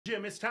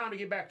Jim, it's time to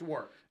get back to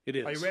work. It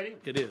is. Are you ready?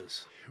 It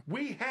is.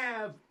 We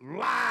have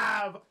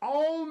live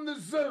on the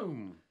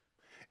Zoom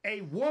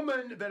a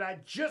woman that I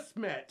just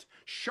met,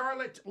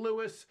 Charlotte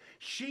Lewis.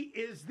 She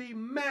is the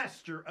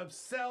master of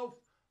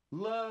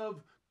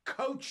self-love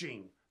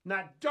coaching.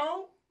 Now,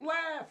 don't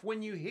laugh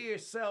when you hear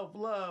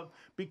self-love,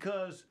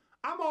 because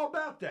I'm all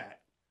about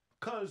that.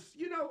 Because,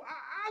 you know,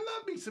 I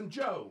love me some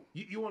Joe.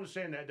 You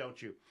understand that, don't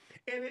you?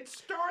 And it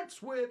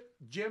starts with,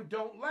 Jim,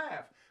 don't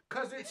laugh.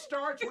 Because it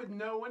starts with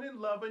knowing and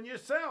loving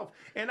yourself.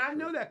 And I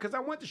know that because I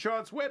went to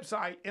Charlotte's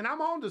website and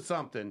I'm on to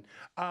something.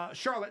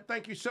 Charlotte,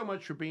 thank you so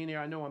much for being here.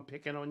 I know I'm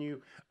picking on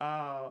you.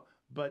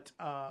 But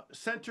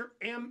SenterME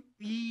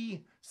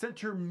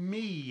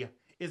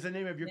is the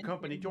name of your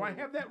company. Do I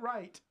have that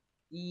right?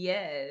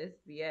 Yes,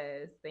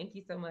 yes. Thank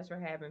you so much for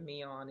having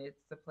me on.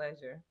 It's a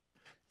pleasure.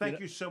 Thank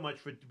you so much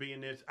for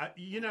being this.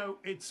 You know,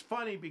 it's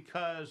funny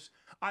because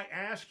I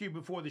asked you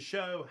before the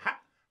show,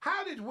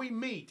 how did we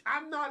meet?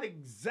 I'm not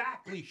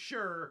exactly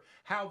sure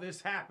how this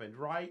happened,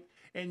 right?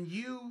 And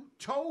you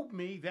told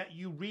me that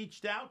you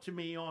reached out to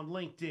me on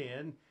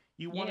LinkedIn.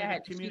 You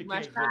wanted to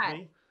communicate with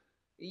me.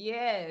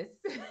 Yes.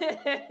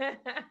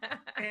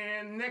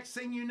 And next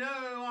thing you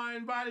know, I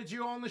invited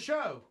you on the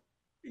show.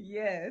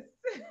 Yes.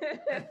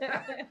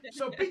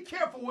 So be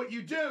careful what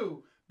you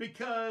do,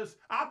 because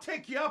I'll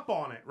take you up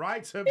on it,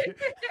 right? So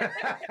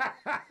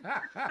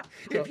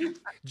if you,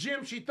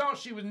 Jim, she thought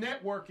she was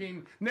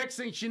networking. Next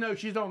thing she knows,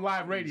 she's on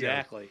live radio.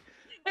 Exactly.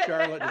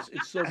 Charlotte,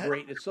 it's so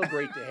great. It's so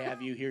great to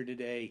have you here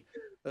today.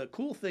 The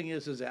cool thing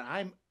is that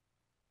I'm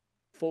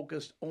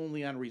focused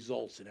only on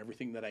results in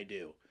everything that I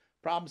do.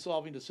 Problem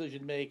solving,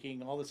 decision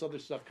making, all this other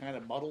stuff kind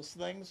of muddles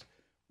things.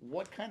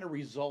 What kind of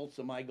results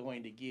am I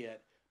going to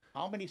get?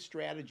 How many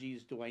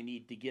strategies do I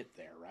need to get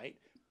there, right?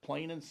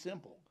 Plain and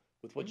simple.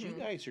 With what you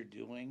guys are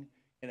doing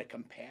in a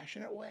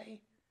compassionate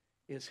way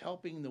is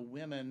helping the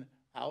women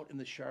out in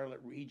the Charlotte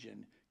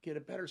region get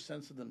a better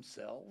sense of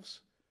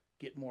themselves,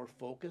 get more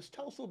focused.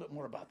 Tell us a little bit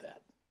more about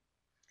that.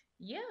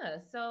 Yeah,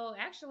 so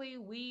actually,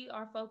 we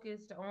are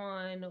focused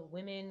on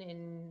women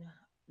in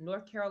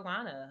North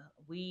Carolina.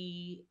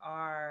 We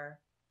are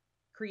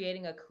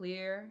creating a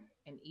clear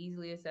and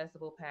easily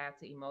accessible path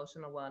to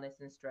emotional wellness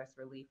and stress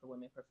relief for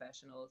women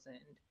professionals. And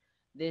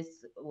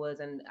this was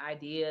an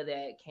idea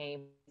that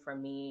came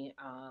from me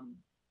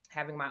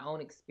having my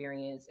own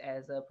experience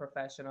as a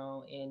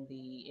professional in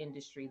the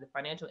industry, the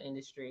financial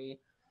industry,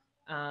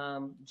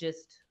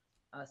 just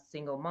a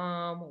single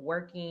mom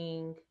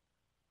working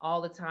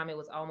all the time. It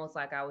was almost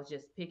like I was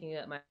just picking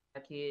up my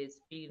kids,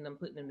 feeding them,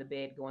 putting them to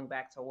bed, going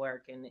back to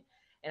work. And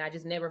I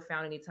just never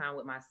found any time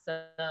with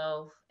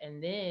myself.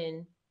 And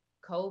then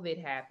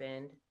COVID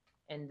happened.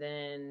 And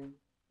then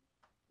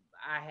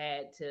I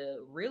had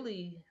to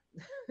really,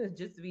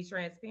 just to be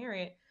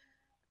transparent,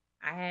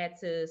 I had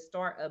to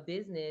start a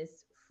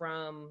business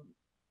from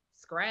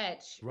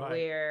scratch, Right.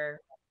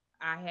 where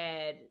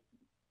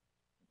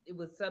it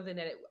was something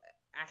that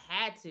I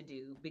had to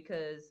do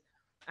because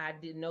I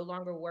did no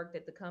longer worked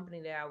at the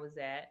company that I was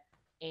at.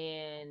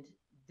 And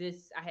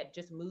I had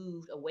just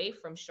moved away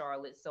from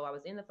Charlotte. So I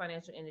was in the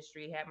financial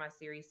industry, had my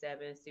Series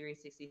 7,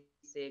 Series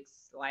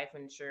 66 life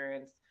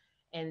insurance.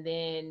 And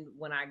then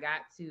when I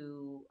got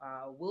to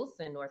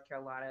Wilson, North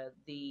Carolina,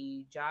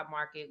 the job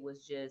market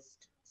was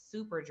just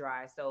super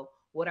dry. So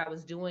what I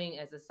was doing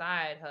as a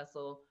side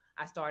hustle,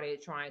 I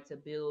started trying to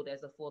build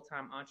as a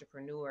full-time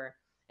entrepreneur.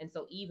 And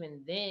so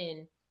even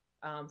then,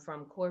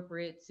 from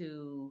corporate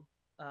to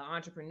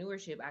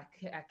entrepreneurship,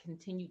 I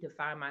continued to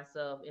find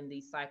myself in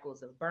these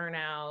cycles of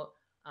burnout,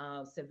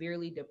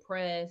 severely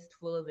depressed,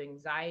 full of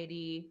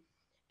anxiety.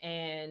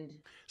 And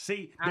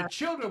see, the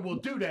children will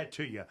do that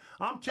to you.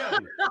 I'm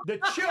telling you, the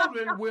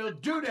children will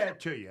do that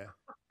to you.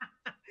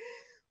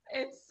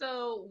 And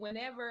so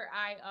whenever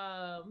I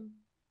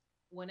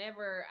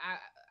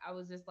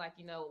was just like,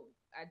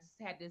 I just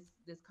had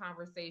this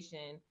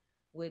conversation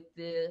with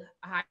the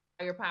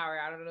higher power.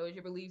 I don't know what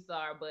your beliefs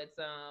are, but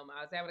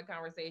I was having a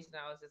conversation.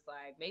 I was just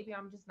like, maybe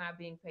I'm just not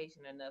being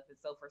patient enough. And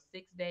so for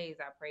 6 days,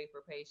 I prayed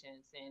for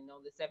patience. And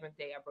on the 7th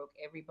day, I broke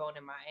every bone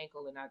in my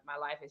ankle, and my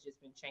life has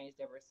just been changed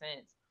ever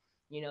since.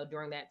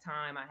 During that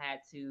time, I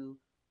had to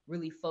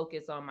really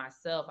focus on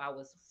myself. I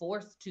was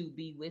forced to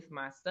be with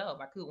myself.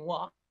 I couldn't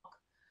walk,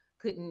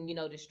 couldn't,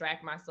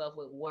 distract myself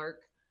with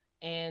work.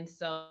 And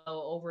so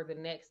over the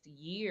next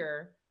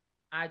year,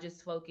 I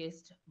just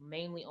focused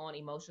mainly on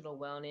emotional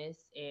wellness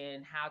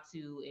and how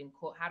to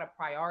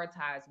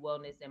prioritize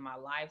wellness in my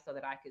life so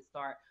that I could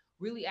start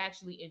really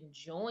actually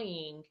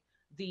enjoying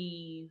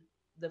the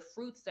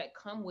fruits that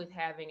come with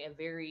having a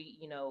very,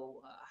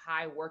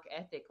 high work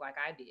ethic like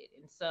I did.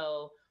 And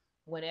so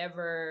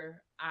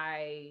whenever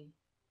I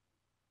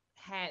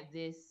had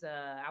this,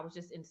 I was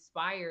just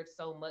inspired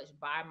so much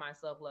by my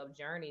self-love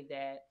journey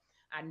that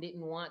I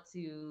didn't want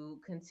to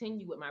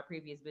continue with my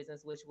previous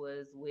business, which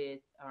was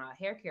with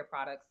hair care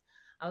products.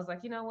 I was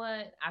like, you know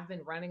what? I've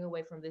been running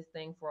away from this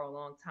thing for a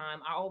long time.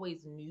 I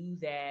always knew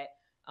that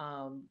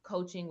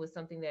coaching was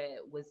something that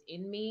was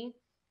in me.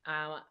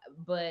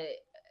 But,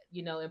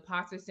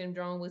 imposter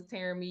syndrome was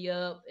tearing me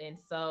up. And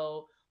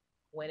so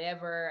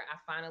whenever I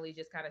finally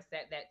just kind of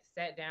sat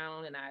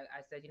down and I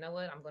said, you know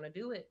what, I'm gonna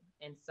do it.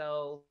 And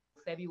so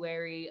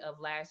February of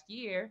last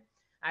year,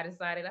 I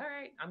decided, all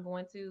right, I'm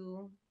gonna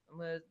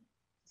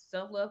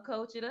self-love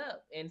coach it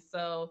up. And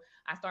so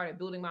I started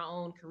building my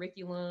own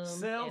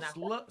curriculums and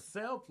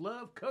Self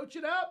love, coach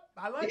it up.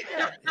 I like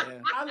that.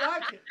 Yeah. I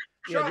like it.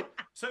 Yeah, Charlotte,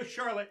 so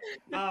Charlotte,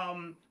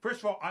 first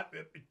of all,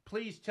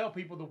 please tell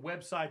people the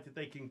website that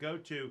they can go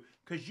to,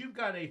 because you've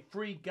got a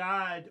free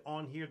guide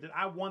on here that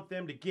I want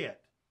them to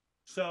get.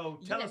 So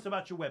tell us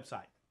about your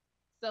website.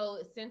 So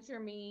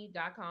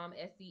SenterME.com,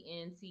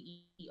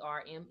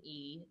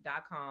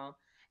 SenterME.com.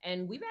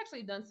 And we've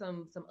actually done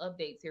some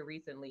updates here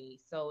recently.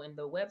 So in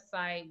the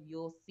website,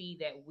 you'll see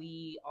that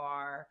we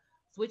are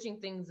switching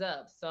things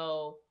up.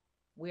 So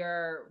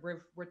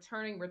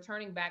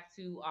returning back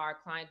to our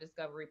client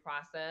discovery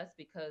process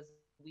because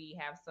we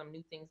have some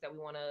new things that we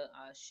want to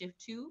shift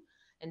to.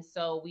 And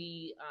so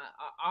we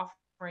are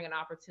offering an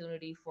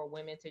opportunity for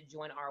women to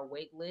join our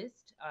wait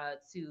list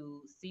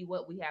to see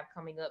what we have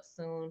coming up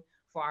soon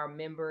for our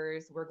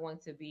members. We're going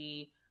to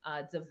be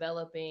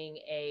developing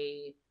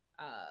a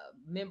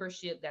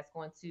membership that's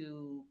going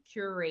to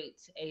curate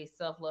a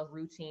self love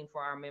routine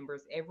for our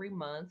members every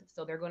month.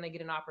 So they're going to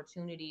get an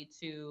opportunity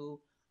to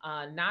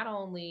not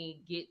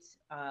only get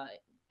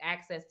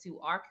access to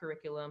our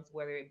curriculums,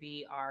 whether it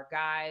be our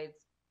guides,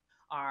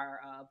 our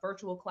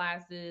virtual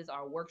classes,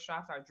 our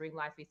workshops, our Dream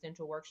Life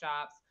Essential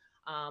workshops,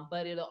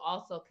 but it'll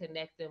also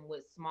connect them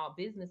with small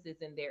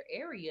businesses in their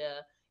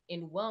area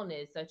in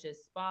wellness, such as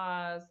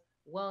spas,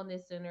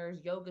 wellness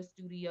centers, yoga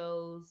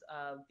studios,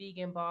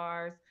 vegan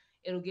bars.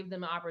 It'll give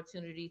them an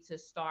opportunity to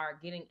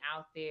start getting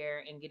out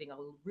there and getting a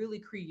really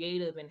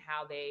creative in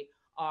how they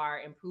are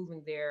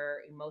improving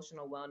their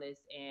emotional wellness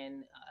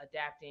and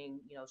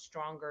adapting,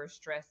 stronger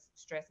stress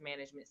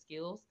management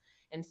skills.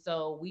 And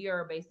so we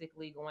are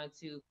basically going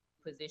to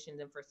position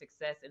them for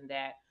success in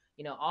that,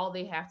 all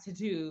they have to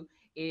do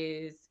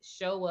is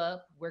show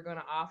up. We're going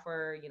to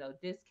offer,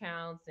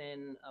 discounts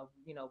and,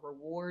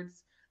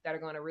 rewards that are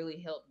going to really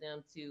help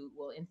them to,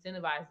 well,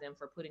 incentivize them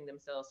for putting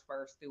themselves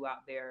first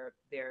throughout their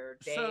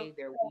So, day,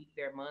 their week,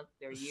 their month,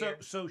 their year.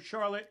 so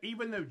Charlotte,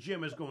 even though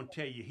Jim is going to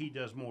tell you he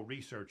does more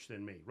research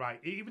than me, right?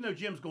 Even though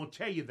Jim's going to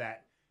tell you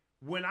that,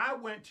 when I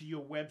went to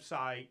your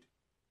website,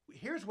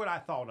 here's what I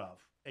thought of,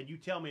 and you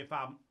tell me if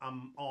I'm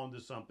on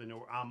to something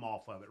or I'm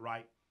off of it,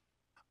 right?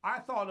 I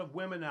thought of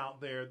women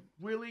out there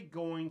really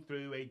going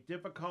through a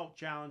difficult,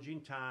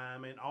 challenging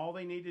time, and all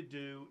they need to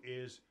do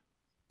is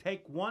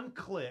take one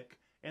click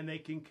and they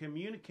can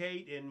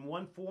communicate in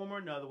one form or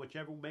another,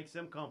 whichever makes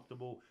them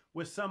comfortable,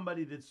 with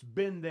somebody that's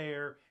been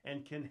there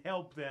and can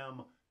help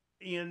them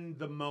in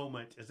the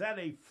moment. Is that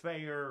a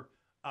fair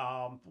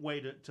way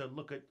to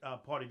look at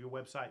part of your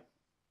website?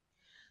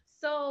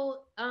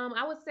 So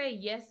I would say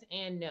yes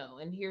and no.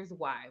 And here's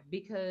why.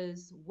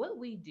 Because what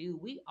we do,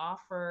 we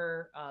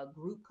offer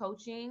group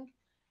coaching.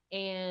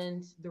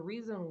 And the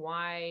reason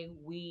why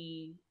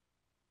we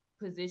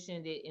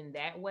positioned it in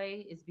that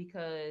way is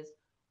because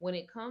when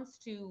it comes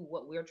to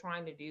what we're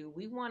trying to do,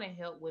 we want to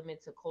help women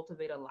to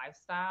cultivate a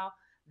lifestyle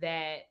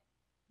that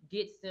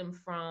gets them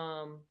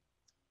from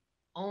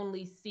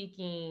only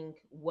seeking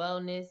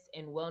wellness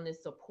and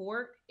wellness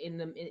support in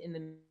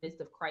the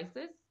midst of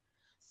crisis.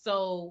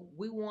 So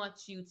we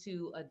want you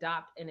to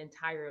adopt an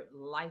entire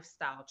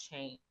lifestyle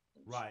change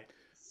Right. I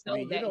so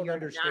mean, that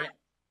you're not.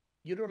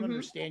 you don't Mhm.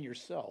 understand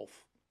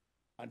yourself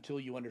until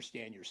you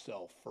understand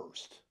yourself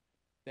first.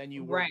 Then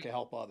you work Right, to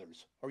help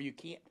others, or you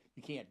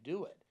can't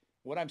do it.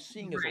 What I'm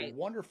seeing is a right.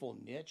 wonderful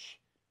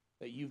niche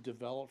that you've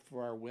developed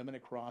for our women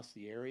across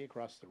the area,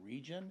 across the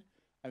region.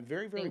 I'm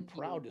very, very Thank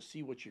proud you. to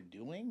see what you're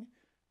doing.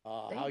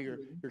 How Thank you're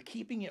you. you're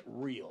keeping it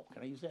real.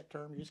 Can I use that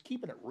term? You're just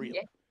keeping it real,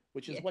 Yeah,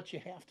 which is yeah. what you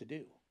have to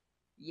do.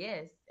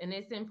 Yes, and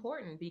it's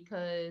important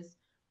because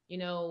you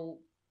know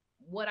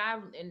what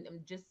I've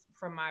and just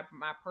from my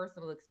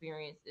personal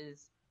experience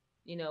is,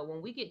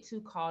 when we get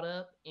too caught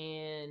up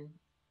in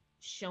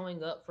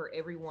showing up for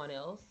everyone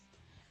else,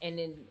 and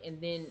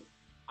then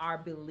our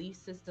belief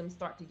systems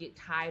start to get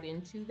tied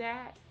into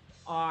that,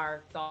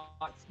 our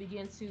thoughts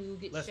begin to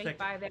get shaped Let's by take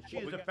that. it. What She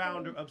we is the do.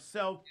 founder of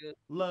Self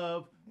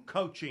Love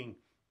Coaching,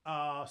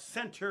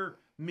 Center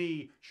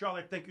Me.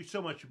 Charlotte, thank you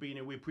so much for being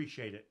here. We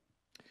appreciate it.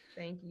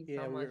 Thank you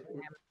Yeah, so much we're, for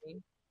we're having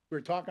me. we're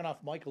talking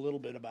off mic a little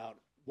bit about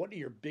what are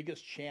your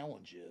biggest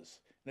challenges.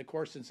 And of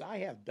course, since I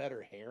have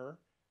better hair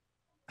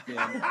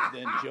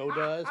than Joe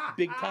does,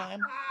 big time.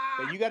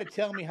 Now you got to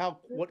tell me how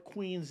what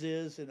Queens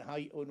is and how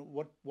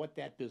and what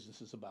that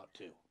business is about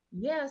too.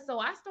 Yeah, so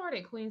I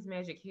started Queen's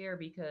Magic Hair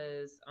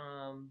because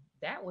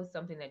that was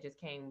something that just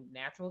came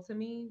natural to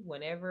me.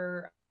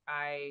 Whenever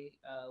I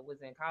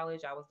was in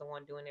college, I was the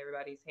one doing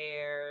everybody's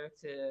hair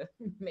to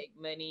make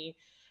money.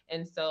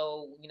 And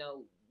so,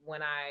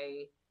 when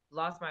I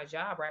lost my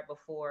job right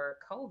before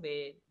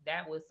COVID,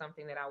 that was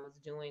something that I was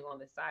doing on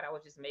the side. I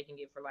was just making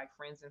it for like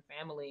friends and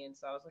family. And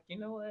so I was like, you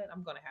know what?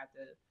 I'm going to have to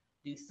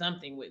do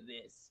something with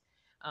this.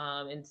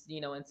 and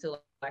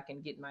until I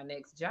can get my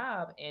next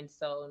job. And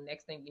so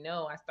next thing you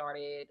know, I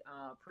started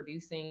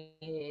producing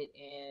it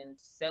and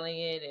selling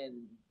it,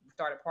 and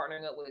started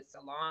partnering up with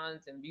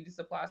salons and beauty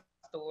supply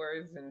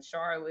stores in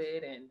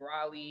Charlotte and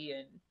Raleigh,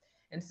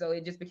 and so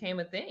it just became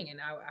a thing. And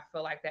I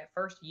feel like that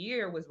first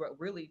year was what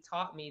really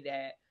taught me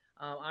that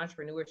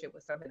entrepreneurship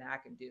was something that I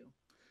can do.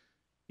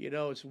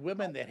 It's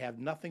women that have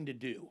nothing to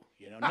do,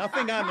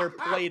 nothing on their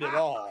plate at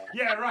all.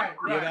 Yeah, right.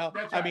 That's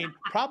right. I mean,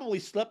 probably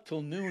slept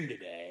till noon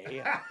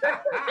today.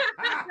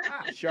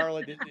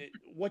 Charlotte,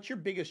 what's your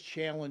biggest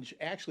challenge?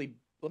 Actually,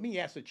 let me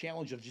ask the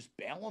challenge of just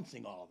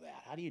balancing all of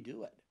that. How do you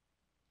do it?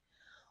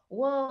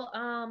 Well,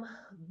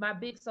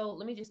 so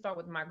let me just start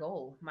with my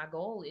goal. My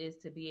goal is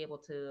to be able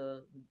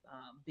to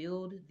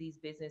build these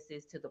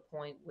businesses to the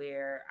point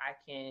where I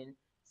can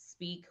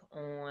speak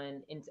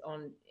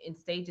in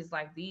stages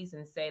like these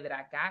and say that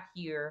I got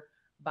here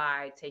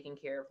by taking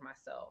care of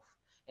myself.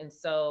 And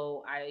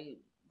so I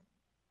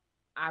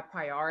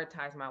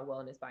prioritize my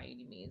wellness by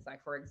any means.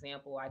 Like, for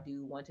example, I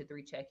do 1 to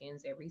 3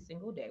 check-ins every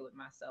single day with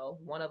myself.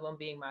 One of them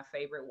being my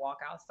favorite walk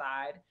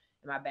outside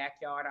in my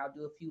backyard. I'll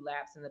do a few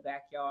laps in the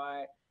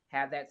backyard,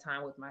 have that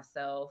time with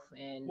myself.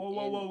 And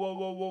whoa.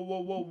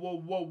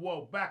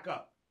 Back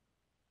up.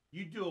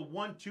 You do a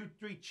 1, 2,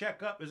 3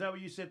 checkup. Is that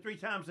what you said? 3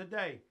 times a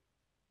day?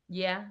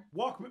 Yeah.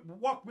 Walk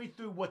me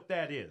through what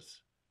that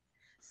is.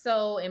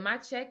 So in my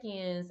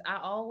check-ins, I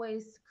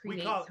always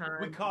create time.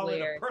 We call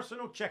it a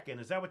personal check-in.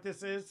 Is that what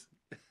this is?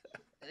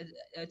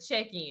 A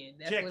check-in.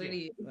 That's what it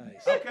is.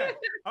 Nice.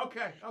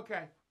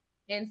 Okay.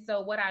 And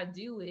so what I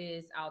do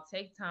is I'll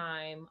take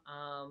time,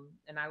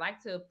 and I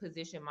like to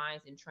position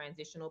mine in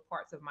transitional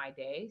parts of my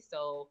day.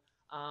 So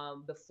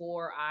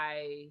before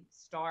I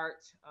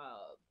start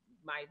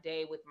my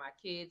day with my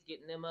kids,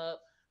 getting them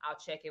up, I'll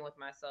check in with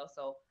myself.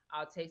 So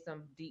I'll take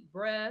some deep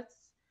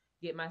breaths,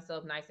 get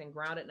myself nice and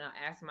grounded, and I'll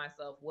ask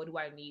myself, what do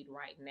I need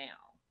right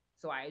now?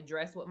 So I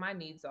address what my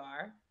needs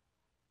are,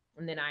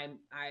 and then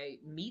I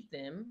meet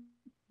them,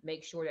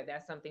 make sure that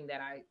that's something that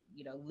I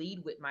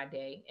lead with my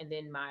day. And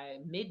then my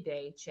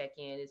midday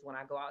check-in is when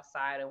I go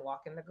outside and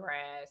walk in the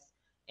grass,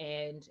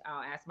 and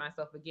I'll ask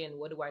myself again,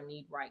 what do I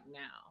need right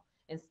now?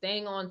 And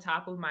staying on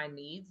top of my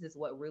needs is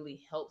what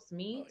really helps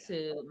me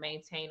to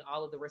maintain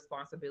all of the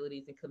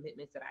responsibilities and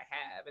commitments that I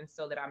have, and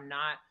so that I'm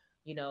not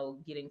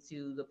getting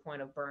to the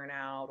point of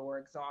burnout or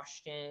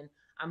exhaustion.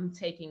 I'm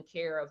taking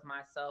care of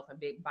myself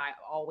by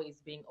always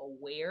being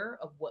aware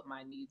of what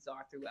my needs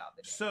are throughout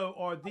the day. So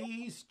are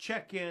these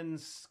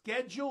check-ins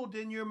scheduled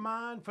in your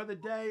mind for the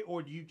day,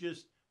 or do you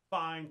just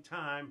find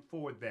time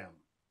for them?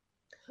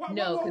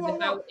 No,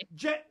 because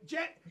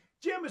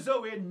Jim is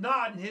over here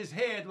nodding his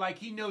head like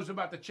he knows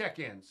about the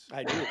check-ins.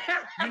 I do.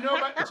 You know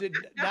about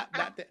not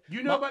that.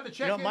 You know about the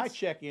check-ins? My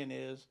check-in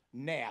is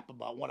nap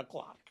about 1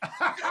 o'clock.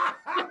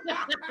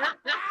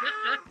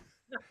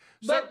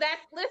 But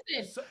that's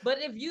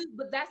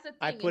the thing.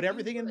 I put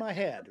everything in my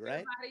head,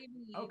 right?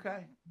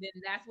 Okay. Then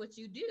that's what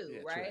you do,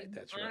 That's right?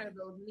 That's honor right.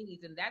 those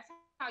needs, and that's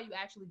how you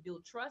actually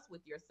build trust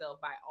with yourself,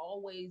 by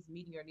always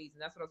meeting your needs.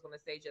 And that's what I was going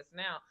to say just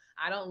now.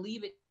 I don't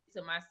leave it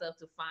to myself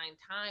to find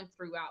time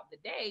throughout the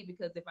day,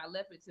 because if I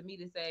left it to me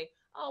to say,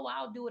 oh, well,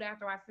 I'll do it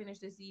after I finish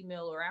this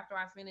email or after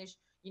I finish,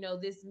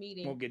 this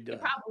meeting, won't get done.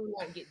 It probably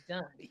won't get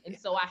done. And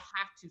so I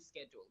have to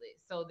schedule it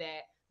so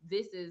that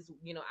this is,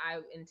 I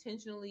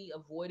intentionally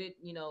avoided,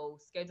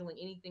 scheduling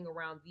anything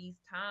around these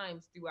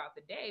times throughout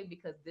the day,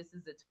 because this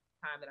is the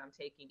time that I'm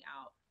taking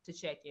out to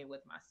check in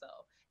with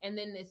myself. And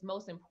then it's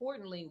most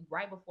importantly,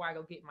 right before I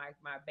go get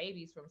my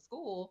babies from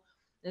school,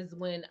 is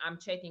when I'm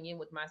checking in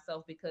with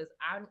myself, because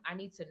I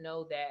need to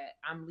know that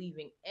I'm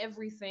leaving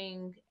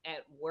everything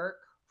at work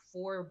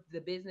for the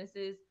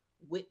businesses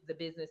with the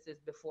businesses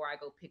before I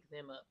go pick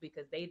them up,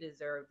 because they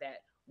deserve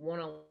that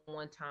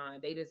one-on-one time.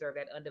 They deserve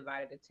that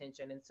undivided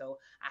attention. And so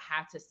I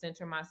have to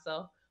center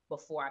myself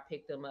before I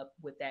pick them up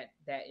with that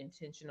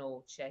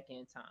intentional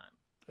check-in time.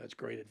 That's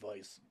great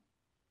advice.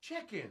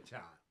 Check-in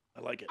time. I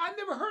like it. I've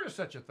never heard of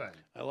such a thing.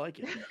 I like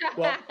it.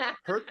 Well,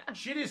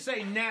 she didn't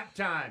say nap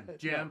time,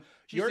 Jim.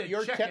 She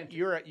your said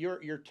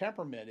your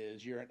temperament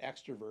is you're an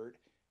extrovert,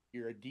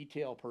 you're a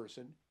detail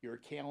person, you're a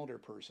calendar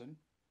person,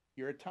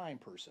 you're a time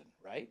person,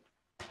 right?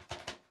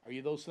 Are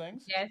you those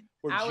things? Yes.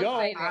 I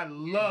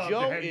love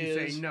Joe to have you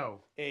say no.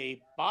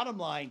 A bottom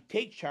line,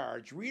 take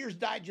charge, Reader's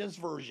Digest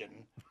version.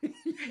 You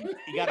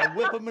got to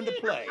whip them into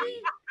play.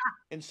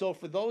 And so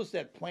for those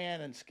that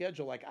plan and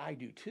schedule like I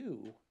do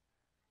too,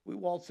 we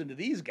waltz into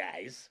these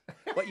guys.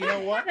 But you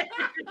know what?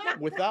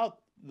 Without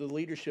the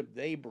leadership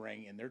they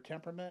bring and their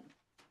temperament,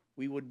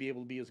 we wouldn't be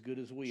able to be as good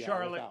as we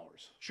are with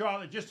ours.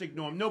 Charlotte, just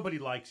ignore him. Nobody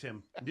likes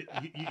him.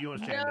 You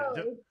understand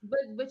that? But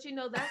that's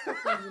the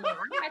thing.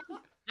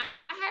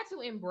 I had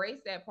to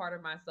embrace that part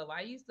of myself.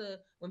 I used to,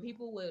 when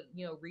people would,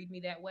 read me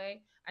that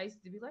way, I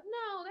used to be like,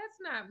 no, that's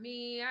not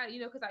me.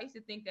 Because I used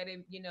to think that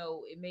it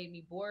made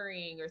me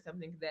boring or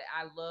something, that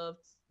I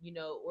loved,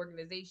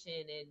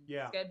 organization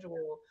and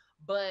schedule.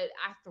 But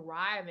I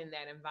thrive in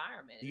that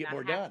environment. You get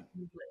more done.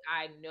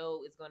 I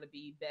know it's going to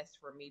be best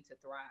for me to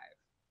thrive.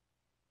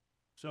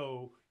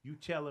 So you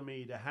telling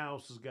me the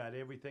house has got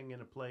everything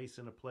in a place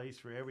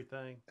for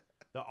everything?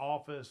 The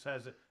office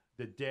has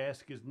the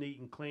desk is neat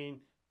and clean.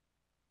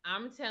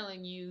 I'm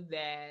telling you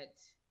that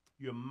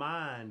Your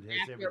mind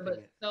has after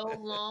everything but so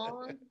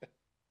long,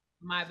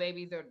 my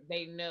babies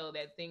they know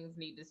that things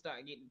need to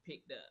start getting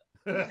picked in.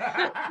 up.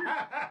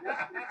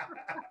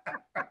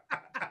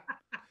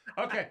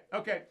 Okay.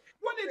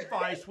 What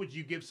advice would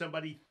you give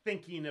somebody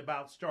thinking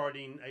about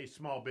starting a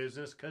small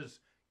business? Because,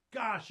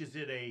 gosh, is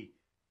it a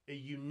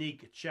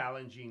unique,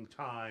 challenging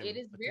time It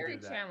is to very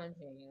do that?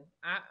 challenging.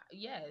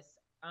 Yes.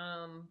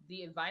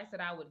 The advice that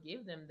I would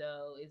give them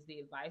though is the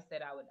advice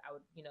that I would,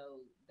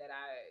 that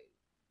I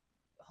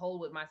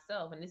hold with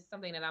myself, and this is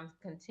something that I'm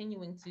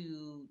continuing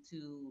to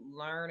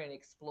learn and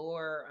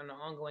explore on an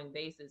ongoing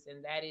basis,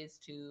 and that is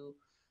to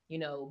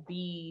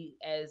be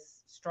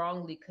as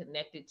strongly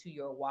connected to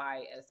your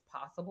why as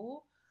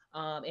possible,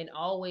 and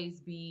always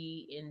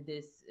be in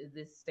this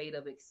state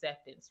of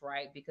acceptance,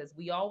 right? Because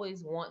we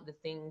always want the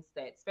things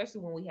that,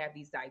 especially when we have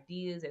these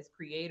ideas as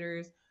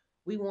creators,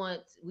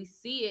 we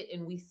see it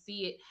and we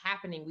see it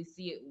happening, we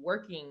see it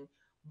working,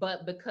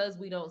 but because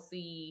we don't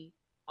see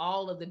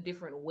all of the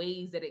different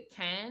ways that it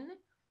can,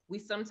 we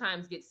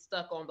sometimes get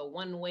stuck on the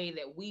one way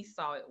that we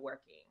saw it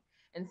working.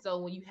 And so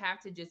when you have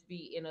to just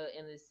be in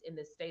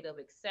this state of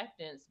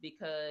acceptance,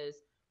 because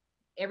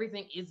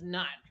everything is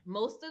not,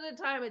 most of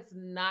the time it's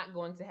not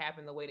going to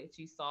happen the way that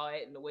you saw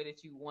it and the way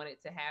that you want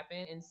it to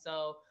happen. And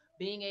so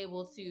being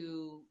able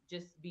to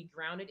just be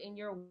grounded in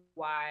your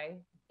why,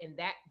 and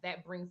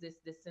that brings this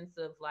sense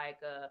of like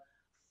a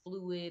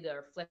fluid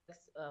or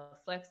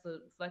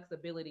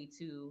flexibility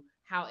to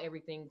how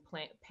everything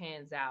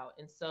pans out.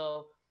 And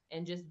so,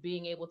 and just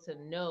being able to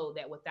know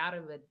that without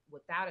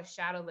a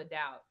shadow of a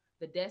doubt,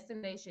 the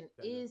destination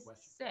Got another is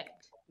question.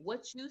 set.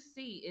 What you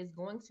see is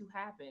going to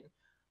happen,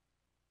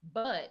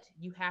 but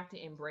you have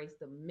to embrace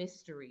the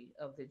mystery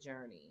of the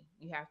journey.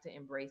 You have to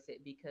embrace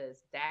it,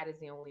 because that is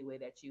the only way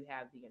that you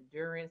have the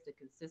endurance, the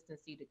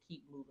consistency to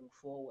keep moving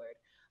forward.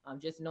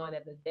 Just knowing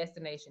that the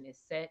destination is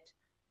set,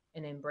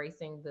 and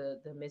embracing the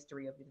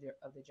mystery of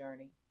the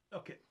journey.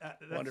 Okay,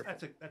 Wonderful.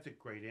 that's a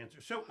great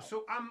answer. So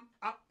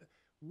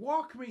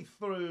walk me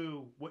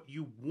through what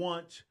you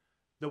want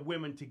the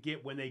women to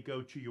get when they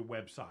go to your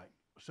website.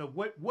 So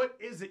what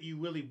is it you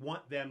really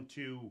want them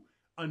to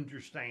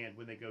understand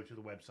when they go to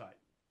the website?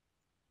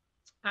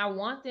 I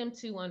want them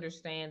to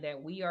understand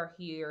that we are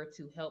here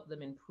to help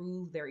them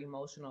improve their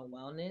emotional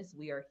wellness.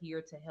 We are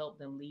here to help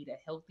them lead a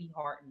healthy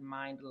heart and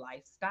mind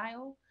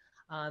lifestyle,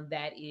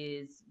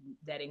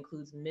 that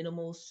includes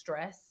minimal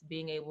stress,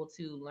 being able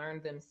to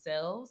learn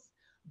themselves,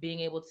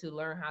 being able to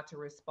learn how to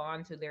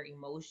respond to their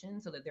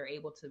emotions so that they're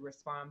able to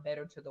respond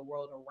better to the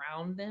world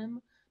around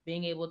them,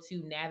 being able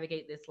to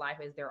navigate this life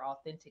as their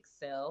authentic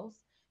selves,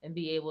 and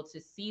be able to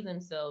see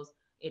themselves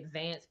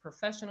advance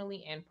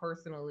professionally and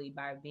personally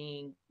by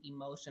being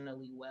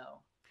emotionally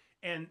well.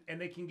 And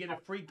they can get a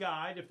free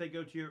guide if they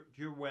go to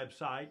your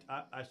website.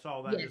 I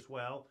saw that Yes, as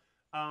well.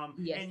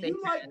 yes, And they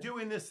you like can.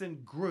 doing this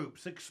in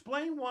groups.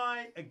 Explain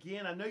why.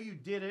 Again, I know you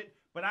did it,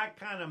 but I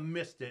kind of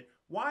missed it.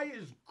 Why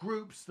is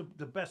groups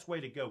the best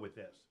way to go with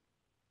this?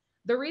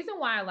 The reason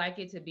why I like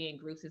it to be in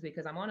groups is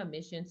because I'm on the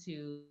mission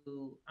to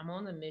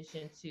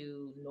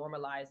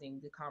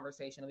normalizing the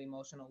conversation of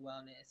emotional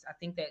wellness. I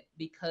think that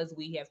because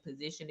we have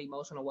positioned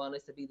emotional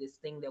wellness to be this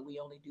thing that we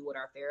only do with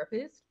our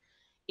therapist,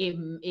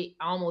 it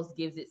almost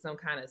gives it some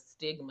kind of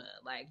stigma,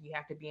 like you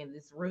have to be in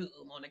this room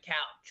on a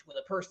couch with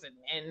a person.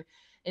 And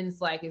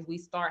it's like, if we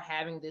start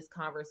having this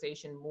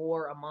conversation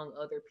more among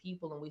other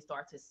people, and we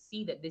start to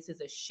see that this is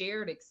a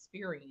shared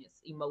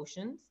experience,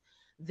 emotions,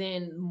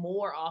 then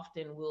more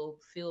often we'll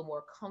feel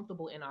more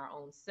comfortable in our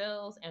own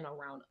selves and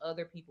around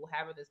other people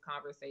having this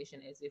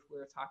conversation as if we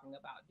are talking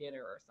about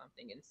dinner or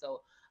something. And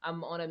so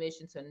I'm on a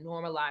mission to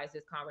normalize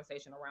this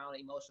conversation around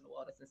emotional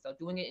wellness. And so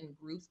doing it in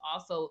groups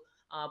also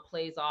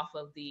plays off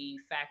of the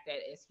fact that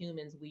as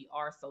humans we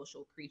are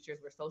social creatures,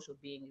 we're social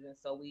beings, and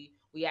so we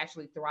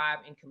actually thrive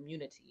in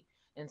community.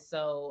 And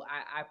so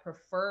I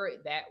prefer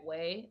it that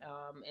way,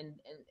 and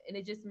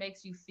it just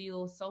makes you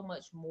feel so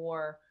much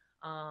more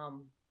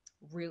um,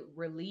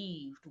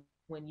 relieved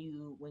when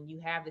you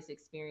have this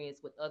experience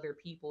with other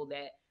people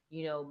that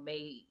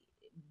may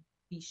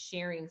be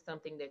sharing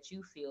something that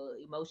you feel,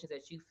 emotions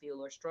that you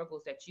feel, or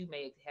struggles that you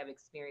may have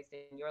experienced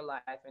in your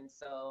life.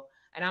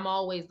 And I'm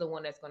always the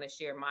one that's going to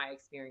share my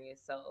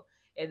experience. So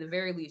at the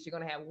very least, you're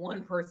going to have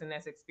one person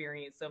that's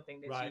experienced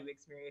something that Right. you've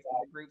experienced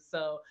in the group.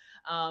 So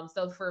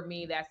for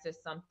me, that's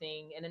just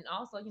something. And then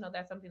also,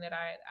 that's something that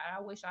I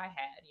wish I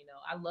had.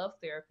 I love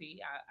therapy.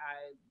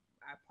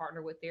 I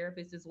partner with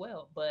therapists as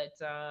well, but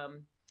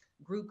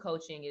group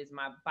coaching is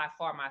my by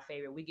far my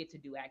favorite. We get to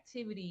do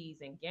activities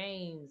and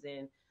games,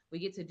 and we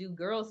get to do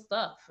girl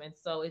stuff, and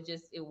so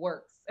it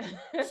works.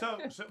 So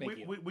Thank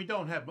you. we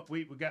don't have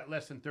we got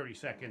less than 30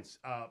 seconds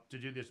to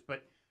do this,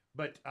 but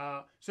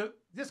so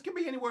this can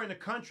be anywhere in the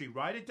country,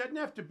 right? It doesn't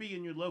have to be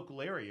in your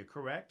local area,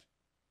 correct?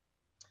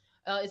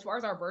 As far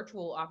as our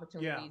virtual Yeah.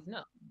 opportunities,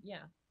 no,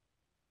 yeah.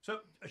 So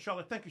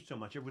Charlotte, thank you so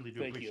much. I really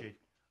do Thank you. appreciate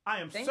I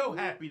am Thank so you.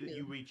 happy that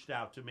you reached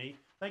out to me.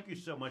 Thank you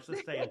so much.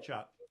 Let's stay in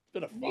touch. It's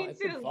been a fun. Me It's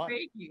been too. fun.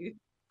 Thank you.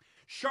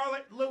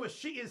 Charlotte Lewis,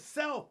 she is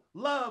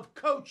self-love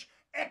coach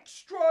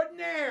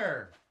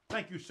extraordinaire.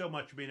 Thank you so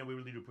much for being here. We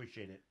really do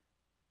appreciate it.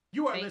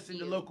 You are Thank listening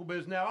you. to Local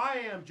Biz Now.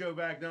 I am Joe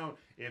Vagnone.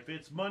 If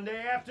it's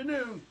Monday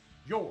afternoon,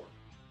 your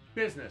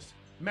business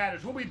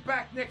matters. We'll be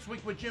back next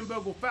week with Jim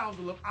Bogle,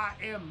 founder of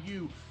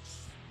IMU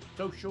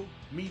Social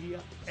Media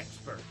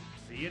Expert.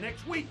 See you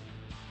next week.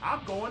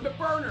 I'm going to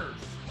Burners.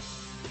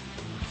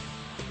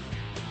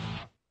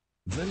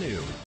 The new